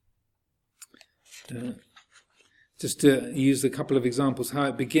 just to use a couple of examples, how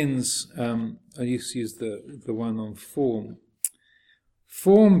it begins, I used to use the one on form.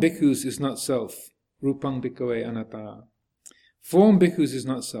 Form bhikkhus is not self, rupang bhikkhave anatta. Form bhikkhus is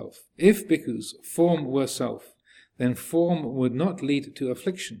not self. If bhikkhus, form were self, then form would not lead to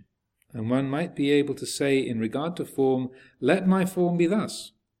affliction, and one might be able to say in regard to form, let my form be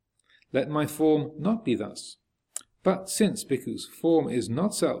thus, let my form not be thus. But since bhikkhus, form is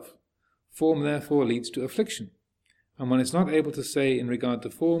not self, form therefore leads to affliction, and one is not able to say in regard to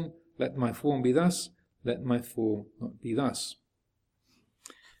form, let my form be thus, let my form not be thus.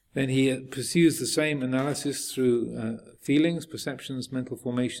 Then he pursues the same analysis through feelings, perceptions, mental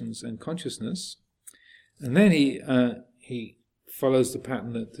formations, and consciousness. And then he follows the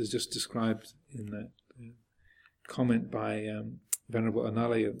pattern that is just described in that comment by Venerable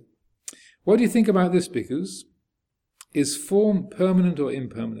Analayo. What do you think about this, bhikkhus? Is form permanent or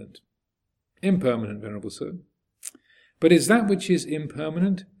impermanent? Impermanent, Venerable Sir. But is that which is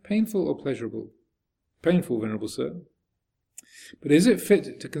impermanent painful or pleasurable? Painful, Venerable Sir. But is it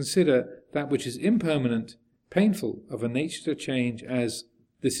fit to consider that which is impermanent, painful, of a nature to change as,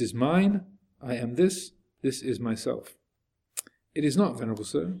 this is mine, I am this is myself? It is not, Venerable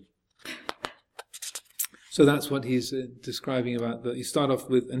Sir. So that's what he's describing about. You start off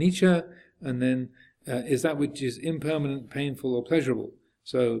with anicca, and then is that which is impermanent, painful, or pleasurable?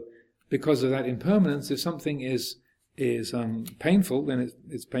 So because of that impermanence, if something is painful, then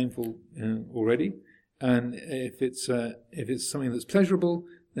it's painful already. And if it's something that's pleasurable,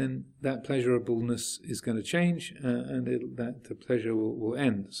 then that pleasurableness is going to change, and that pleasure will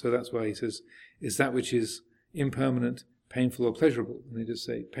end. So that's why he says, is that which is impermanent, painful, or pleasurable? And they just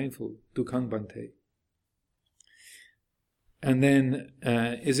say, painful, dukkhang bhante. And then,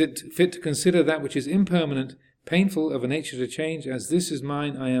 is it fit to consider that which is impermanent, painful, of a nature to change, as this is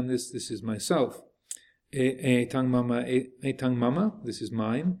mine, I am this is myself? Etang mama, this is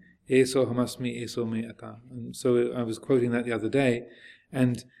mine. Eso hamasmi, eso me ata. And so I was quoting that the other day.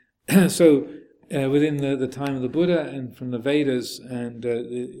 And so within the time of the Buddha and from the Vedas and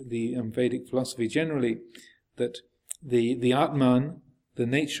the Vedic philosophy generally, that the Atman, the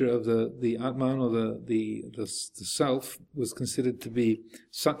nature of the Atman or the self, was considered to be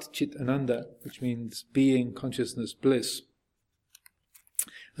Sat Chit Ananda, which means being, consciousness, bliss.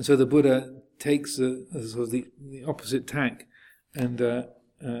 And so the Buddha takes sort of the opposite tack, and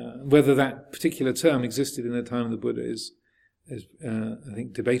whether that particular term existed in the time of the Buddha is I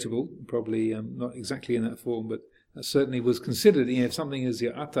think debatable, probably not exactly in that form, but that certainly was considered. If something is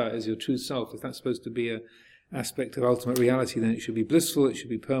your atta, is your true self, if that's supposed to be an aspect of ultimate reality, then it should be blissful, it should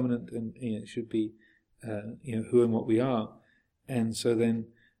be permanent, and it should be who and what we are. And so then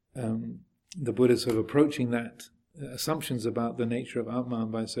the Buddha is sort of approaching that assumptions about the nature of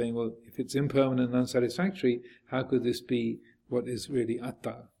Atman by saying, well, if it's impermanent and unsatisfactory, how could this be what is really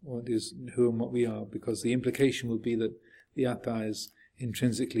atta, what is who and what we are? Because the implication would be that the atta is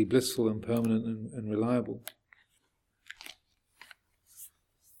intrinsically blissful and permanent and reliable.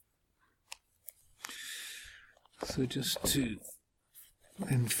 So just to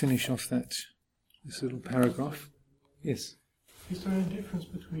then finish off this little paragraph. Yes? Is there a difference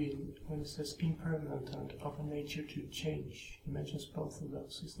between when it says impermanent and of a nature to change? He mentions both of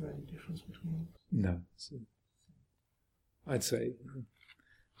those. Is there any difference between them? No. I'd say,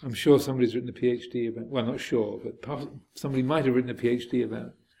 I'm sure somebody's written a PhD about, well, not sure, but somebody might have written a PhD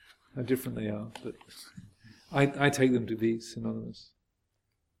about how different they are, but I take them to be synonymous.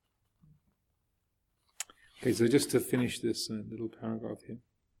 Okay, so just to finish this little paragraph here.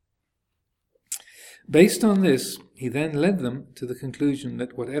 Based on this, he then led them to the conclusion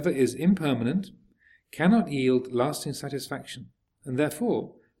that whatever is impermanent cannot yield lasting satisfaction, and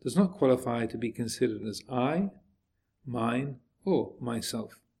therefore does not qualify to be considered as I, mine, or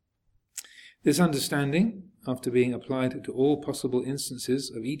myself. This understanding, after being applied to all possible instances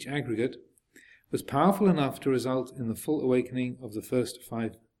of each aggregate, was powerful enough to result in the full awakening of the first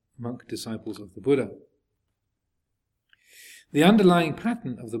 5 monk disciples of the Buddha. The underlying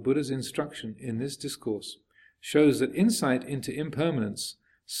pattern of the Buddha's instruction in this discourse shows that insight into impermanence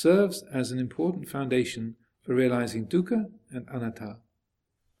serves as an important foundation for realizing dukkha and anatta.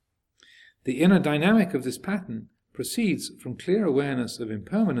 The inner dynamic of this pattern proceeds from clear awareness of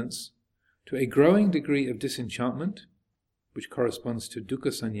impermanence to a growing degree of disenchantment, which corresponds to dukkha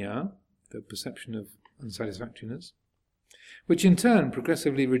sanya, the perception of unsatisfactoriness, which in turn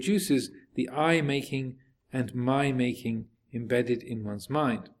progressively reduces the I-making and my-making embedded in one's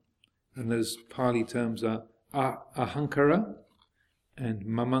mind. And those Pali terms are ahankara and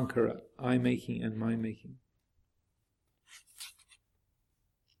mamankara, I-making and my-making.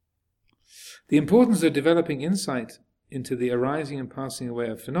 The importance of developing insight into the arising and passing away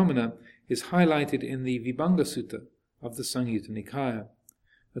of phenomena is highlighted in the Vibhanga Sutta of the Samyutta Nikaya,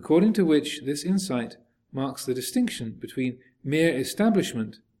 according to which this insight marks the distinction between mere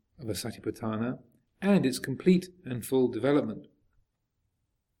establishment of a satipatthana and its complete and full development.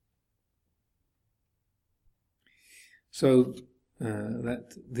 So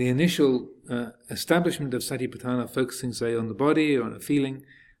that the initial establishment of satipatthana, focusing, say, on the body or on a feeling,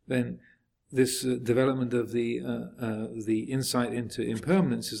 then this development of the insight into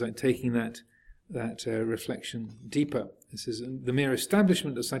impermanence is like taking that reflection deeper. This is the mere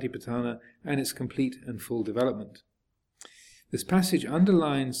establishment of satipatthana and its complete and full development. This passage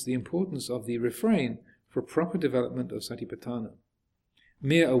underlines the importance of the refrain for proper development of satipatthana.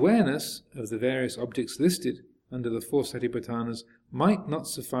 Mere awareness of the various objects listed under the 4 satipatthanas might not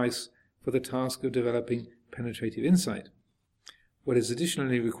suffice for the task of developing penetrative insight. What is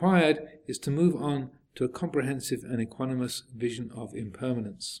additionally required is to move on to a comprehensive and equanimous vision of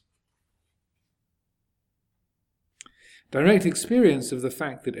impermanence. Direct experience of the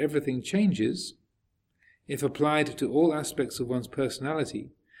fact that everything changes, if applied to all aspects of one's personality,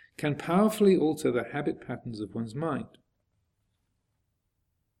 can powerfully alter the habit patterns of one's mind.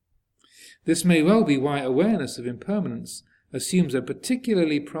 This may well be why awareness of impermanence assumes a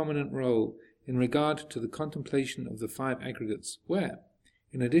particularly prominent role in regard to the contemplation of the 5 aggregates, where,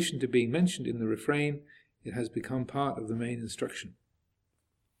 in addition to being mentioned in the refrain, it has become part of the main instruction.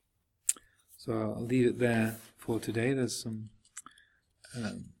 So I'll leave it there for today. There's some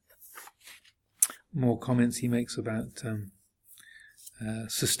more comments he makes about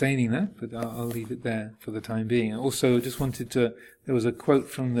sustaining that, but I'll leave it there for the time being. I also just wanted to, there was a quote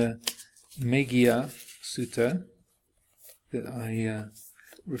from the Meghiya Sutta that I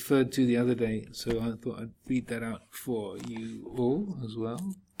referred to the other day, so I thought I'd read that out for you all as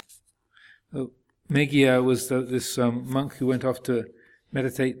well. Meghiya was this monk who went off to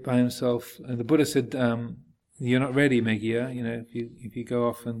meditate by himself, and the Buddha said, "You're not ready, Meghiya. You know, if you go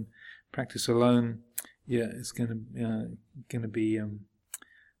off and practice alone, yeah, it's going to be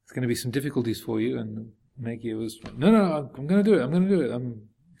some difficulties for you." And Meghiya was, "No, I'm going to do it.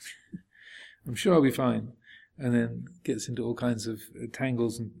 I'm sure I'll be fine." And then gets into all kinds of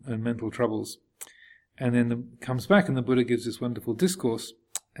tangles and mental troubles. And then comes back, and the Buddha gives this wonderful discourse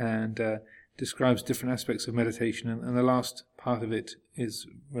and describes different aspects of meditation. And the last part of it is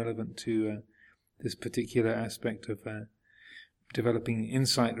relevant to this particular aspect of developing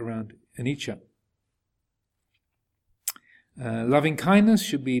insight around anicca. Loving kindness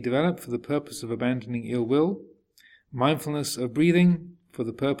should be developed for the purpose of abandoning ill will. Mindfulness of breathing for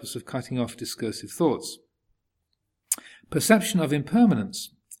the purpose of cutting off discursive thoughts. Perception of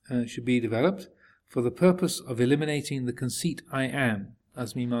impermanence should be developed for the purpose of eliminating the conceit I am,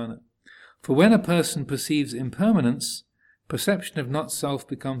 asmimana. For when a person perceives impermanence, perception of not-self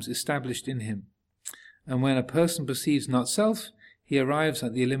becomes established in him. And when a person perceives not-self, he arrives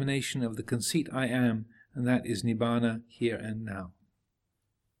at the elimination of the conceit I am, and that is Nibbana here and now.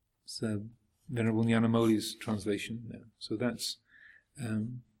 So Venerable Nyanamoli's translation there. So that's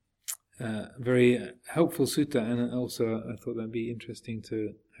very helpful sutta, and also I thought that'd be interesting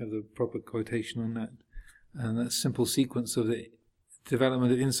to have the proper quotation on that. And that simple sequence of the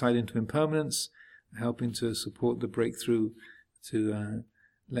development of insight into impermanence, helping to support the breakthrough to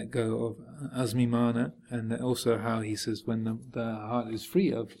let go of asmimana, and also how he says when the heart is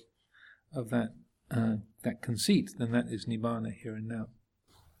free of that conceit, then that is Nibbana here and now.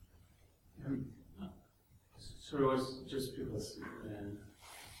 So it was just because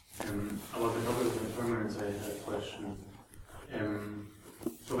about the topic of impermanence, I had a question.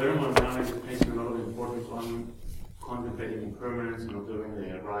 So Venerable Nyanamoli is placing a lot of importance on contemplating impermanence and observing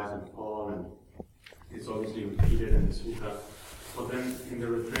the rise and fall, and it's obviously repeated in the sutta. But then in the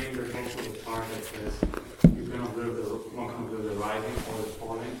refrain, there's also the part that says you can observe one can observe the rising or the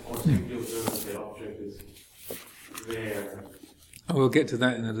falling, or simply observe that the object is there. Oh, we'll get to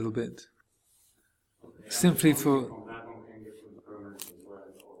that in a little bit. Okay. Simply for From that one can get to impermanence as well,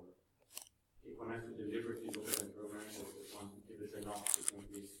 or if one has to deliberately look at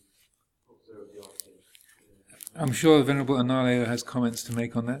I'm sure Venerable Analayo has comments to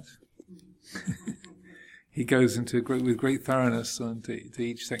make on that. He goes into with great thoroughness to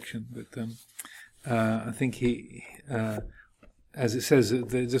each section, but I think he, as it says,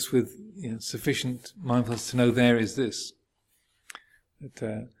 just with sufficient mindfulness to know there is this.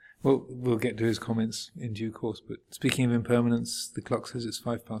 But we'll get to his comments in due course. But speaking of impermanence, the clock says it's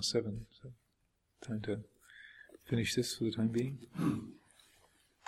 7:05, so time to finish this for the time being.